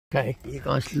Okay, you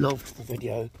guys loved the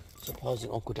video surprising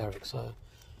Uncle Derek, so,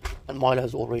 and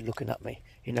Milo's already looking at me.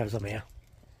 He knows I'm here.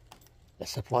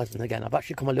 Let's surprise him again. I've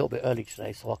actually come a little bit early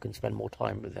today so I can spend more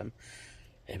time with them.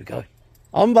 Here we go.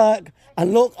 I'm back,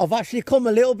 and look, I've actually come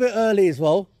a little bit early as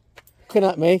well. Looking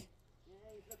at me.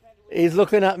 He's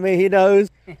looking at me, he knows.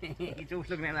 He's always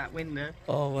looking at that window.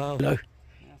 Oh, wow. Hello.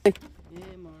 Yeah,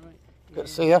 I'm alright. Good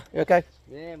to see you. You okay?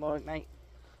 Yeah, I'm alright, mate.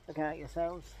 Looking at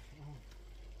yourselves.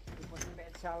 Just watching a bit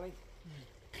of Charlie.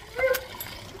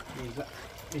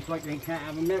 It's like they can't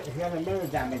have a mirror if you have a mirror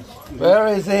damage. Where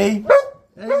is he?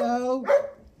 Hello.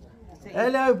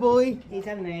 Hello, boy. He's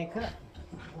having a haircut.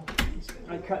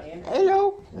 I cut him.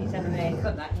 Hello. He's having a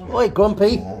haircut, that one. Oi,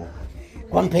 Grumpy.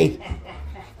 Grumpy.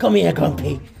 Come here,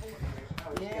 Grumpy.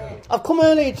 Yeah. I've come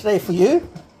early today for you.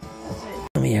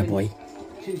 Come here, boy.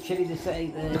 Too chilly to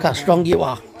say. Look how strong you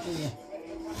are. Yeah.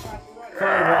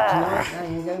 Fireworks tonight.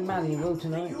 There you go, Maddie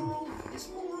tonight.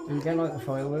 You don't like the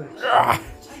fireworks.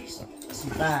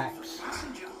 Backs.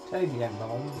 Told you don't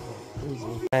mind.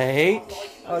 Wait.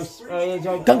 Go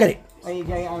Go and get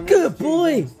it. Good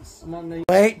boy.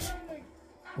 Wait.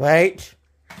 Wait.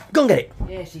 Go and get it.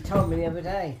 Yeah, she told me the other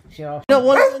day. She asked. You don't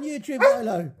want it on YouTube,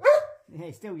 Milo? Yeah,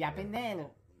 he's still yapping there,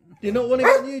 look. Do you not want to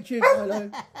get on YouTube,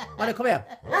 Milo? Milo, come here.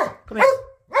 Come here.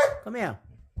 Come here.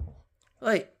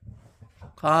 Wait.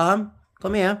 Come.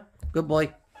 Come here. Good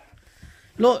boy.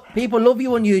 Look, people love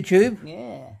you on YouTube.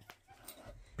 Yeah.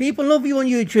 People love you on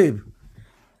YouTube.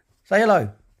 Say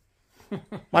hello.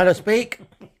 Milo, speak.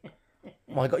 Oh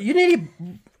my God, you nearly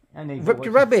ripped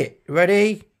a rabbit.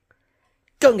 Ready?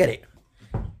 Go and get it.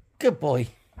 Good boy.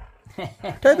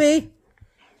 Toby.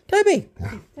 Toby.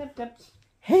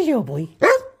 Hello, boy.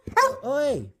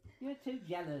 Oi. You're too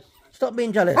jealous. Stop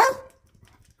being jealous.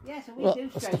 Yes, we Look, do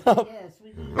straight. stop. Yes,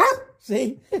 we do.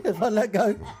 See? If I let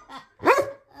go.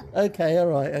 Okay, all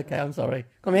right. Okay, I'm sorry.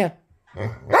 Come here.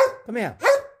 Come here.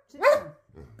 Sit down.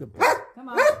 Good boy. Come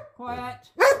on, quiet.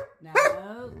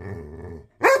 No.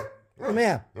 Come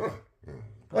here.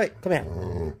 Wait, come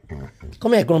here.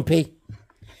 Come here, Grumpy.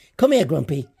 Come here,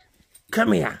 Grumpy.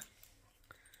 Come here.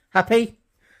 Happy?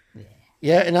 Yeah.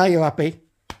 Yeah, now you're happy.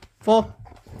 4.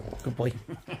 Good boy.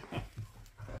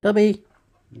 Tubby.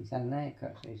 He's having a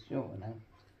haircut, so he's short now.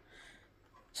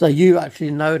 So you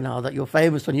actually know now that you're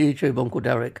famous on YouTube, Uncle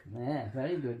Derek. Yeah,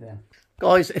 very good then.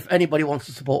 Guys, if anybody wants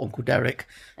to support Uncle Derek,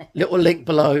 little link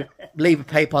below, leave a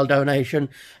PayPal donation.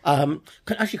 Can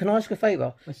I ask a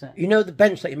favour? What's that? You know the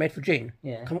bench that you made for Jean?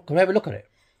 Yeah. Can we have a look at it?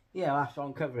 Yeah, I'll have to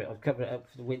uncover it. I'll cover it up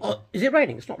for the winter. Oh, is it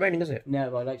raining? It's not raining, is it?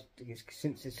 No, I like to,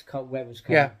 since it's cold weather's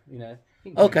coming, Yeah. you know.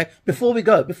 Okay, before I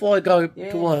go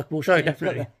to work, we'll show you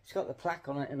definitely. It's got the plaque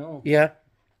on it and all. Yeah.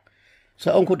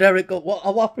 So Uncle Derek, what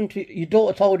happened to your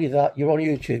daughter? Told you that you're on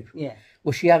YouTube. Yeah.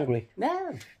 Was she angry?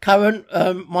 No. Karen,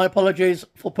 my apologies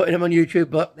for putting him on YouTube,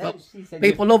 but No, she said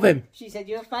people love him. She said,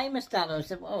 "You're famous, Dad." I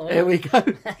said, "Oh." Here we go.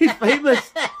 He's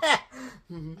famous.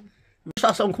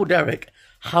 That's Uncle Derek.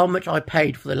 How much I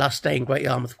paid for the last day in Great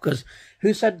Yarmouth? Because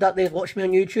who said that they watched me on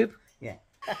YouTube? Yeah.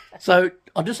 So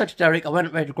I just said to Derek, I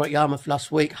went to Great Yarmouth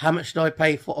last week. How much did I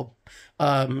pay for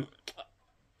an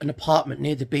apartment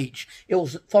near the beach? It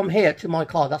was from here to my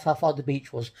car. That's how far the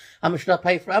beach was. How much did I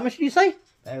pay for it? How much did you say?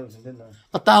 1,000, didn't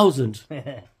I? 1,000.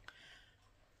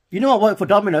 You know I work for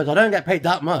Domino's. I don't get paid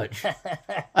that much.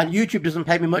 And YouTube doesn't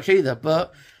pay me much either.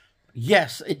 But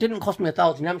yes, it didn't cost me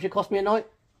 1,000. How much it cost me a night?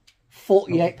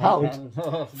 £48.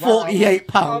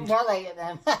 £48. Well, I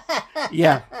them.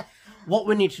 Yeah. What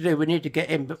we need to do, we need to get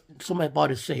him somewhere by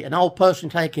the sea. And I'll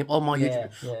personally take him on my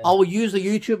YouTube. Yeah. I will use the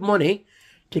YouTube money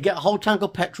to get a whole tank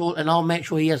of petrol, and I'll make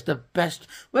sure he has the best.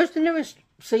 Where's the nearest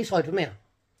seaside from here?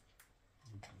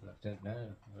 I don't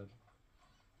know.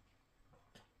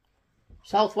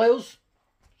 South Wales?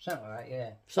 Something like that, yeah.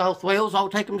 South Wales, I'll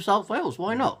take him to South Wales.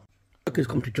 Why not? Look who's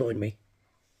come to join me.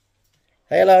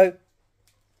 Hello.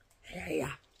 Hey,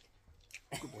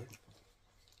 good boy.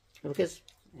 Have a kiss.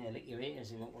 Yeah, lick your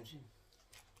ears, you're not watching.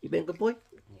 You been a good boy?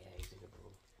 Yeah, he's a good boy.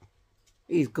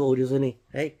 He's gorgeous, isn't he?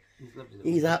 Hey, He's lovely.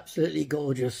 he's absolutely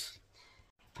gorgeous.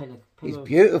 Pillow. He's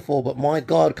beautiful, but my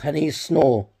God, can he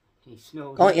snore? He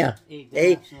snores. Can't you? He does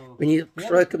Hey, snore. when you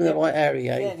stroke him in the right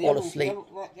area, Yeah, you fall asleep.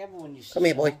 The other one used to Come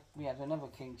here, snore. boy. We had another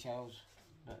King Charles,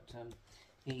 but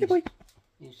he Hey, boy.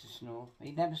 used to snore.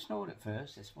 He never snored at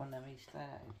first. This one, then he started.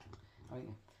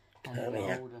 And Come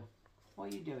here. older.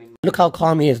 What are you doing? Look how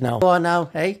calm he is now. Go on now,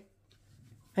 hey?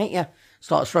 Ain't ya?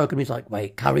 Start stroking him, he's like,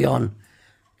 wait, carry on.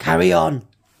 Carry on.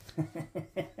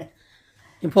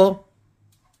 You Paul?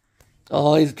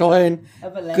 Oh, he's trying.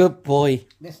 Other leg. Good boy.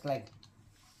 This leg.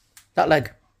 That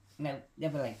leg. No, the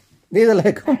other leg. Neither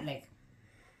leg. That leg.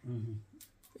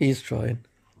 He's trying.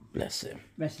 Bless him.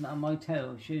 Resting on my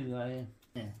toe, shoe, are you?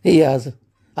 Yeah. He has.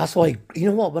 That's why, you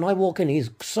know what, when I walk in, he's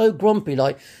so grumpy,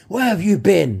 like, where have you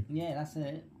been? Yeah, that's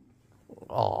it.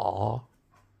 Aww.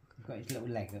 He's got his little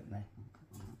leg up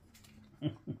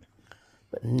there.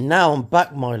 But now I'm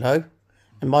back, Milo.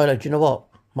 And Milo, do you know what?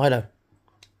 Milo.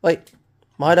 Wait.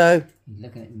 Milo. He's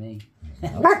looking at me.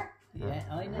 Yeah,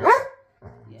 I know.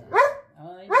 Yeah, I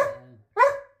know.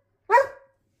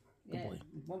 Yeah,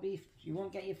 you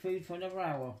won't get your food for another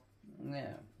hour.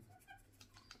 Yeah.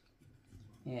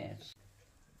 Yes.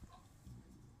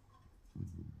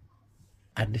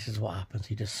 And this is what happens.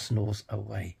 He just snores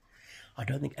away. I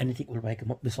don't think anything will wake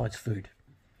him up besides food.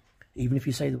 Even if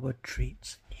you say the word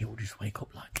treats, he will just wake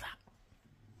up like that.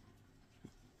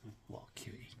 What a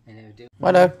cutie.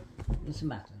 Milo. What's the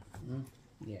matter? Hmm?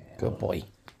 Yeah. Good boy.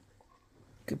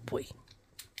 Good boy.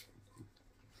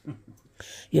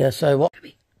 Yeah, so what?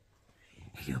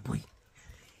 Hello, boy.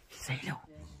 Say hello.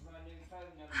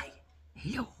 Hi.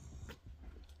 Hello.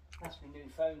 That's my new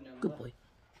phone number. Good boy.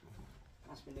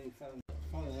 That's my new phone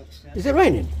number. Is it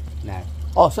raining? No.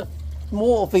 Oh, so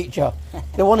more feature.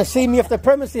 They want to see me off the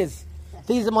premises.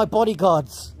 These are my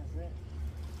bodyguards.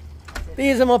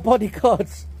 These are my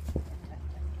bodyguards.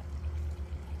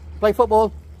 Play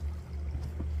football.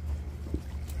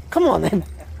 Come on then.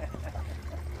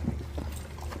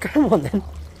 Come on then.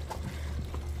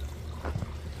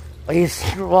 Oh, he's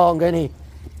strong, isn't he?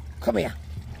 Come here.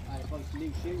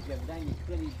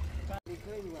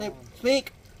 Hey,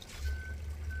 speak.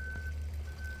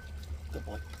 Good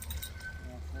boy.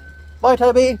 Bye,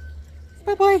 Toby.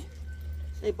 Bye bye.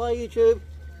 Say bye, YouTube.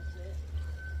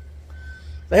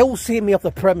 They all see me off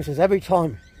the premises every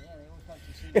time.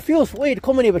 It feels weird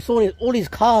coming here with all these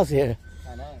cars here.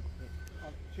 I know.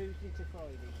 On Tuesday to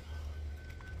Friday.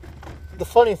 The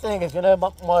funny thing is, you know,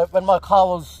 when my car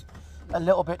was a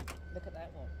little bit... Look at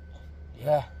that one.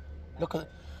 Yeah. Look at...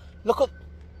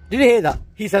 Did you hear that?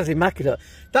 He says immaculate.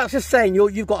 That's just saying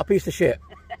you've got a piece of shit.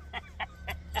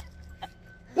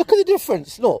 Look at the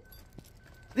difference. Look.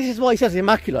 This is why he says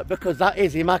immaculate, because that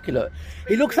is immaculate.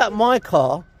 He looks at my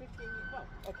car.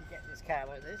 I could get this car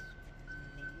like this.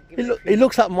 He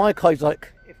looks at my car, he's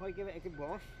like... If I give it a good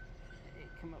wash, it'd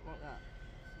come up like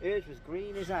that. Hers was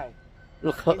green as hell.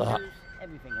 Look at that.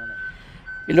 Everything on it.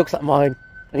 He looks at mine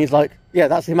and he's like, yeah,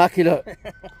 that's immaculate.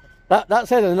 that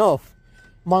said enough.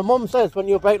 My mum says when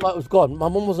your brake light was gone, my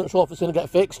mum wasn't sure if it's going to get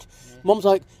fixed. Yeah. Mum's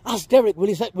like, ask Derek, will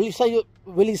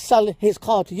he sell his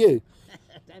car to you?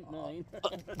 Don't mind.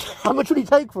 How much would he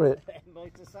take for it?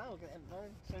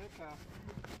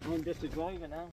 I'm just a driver now.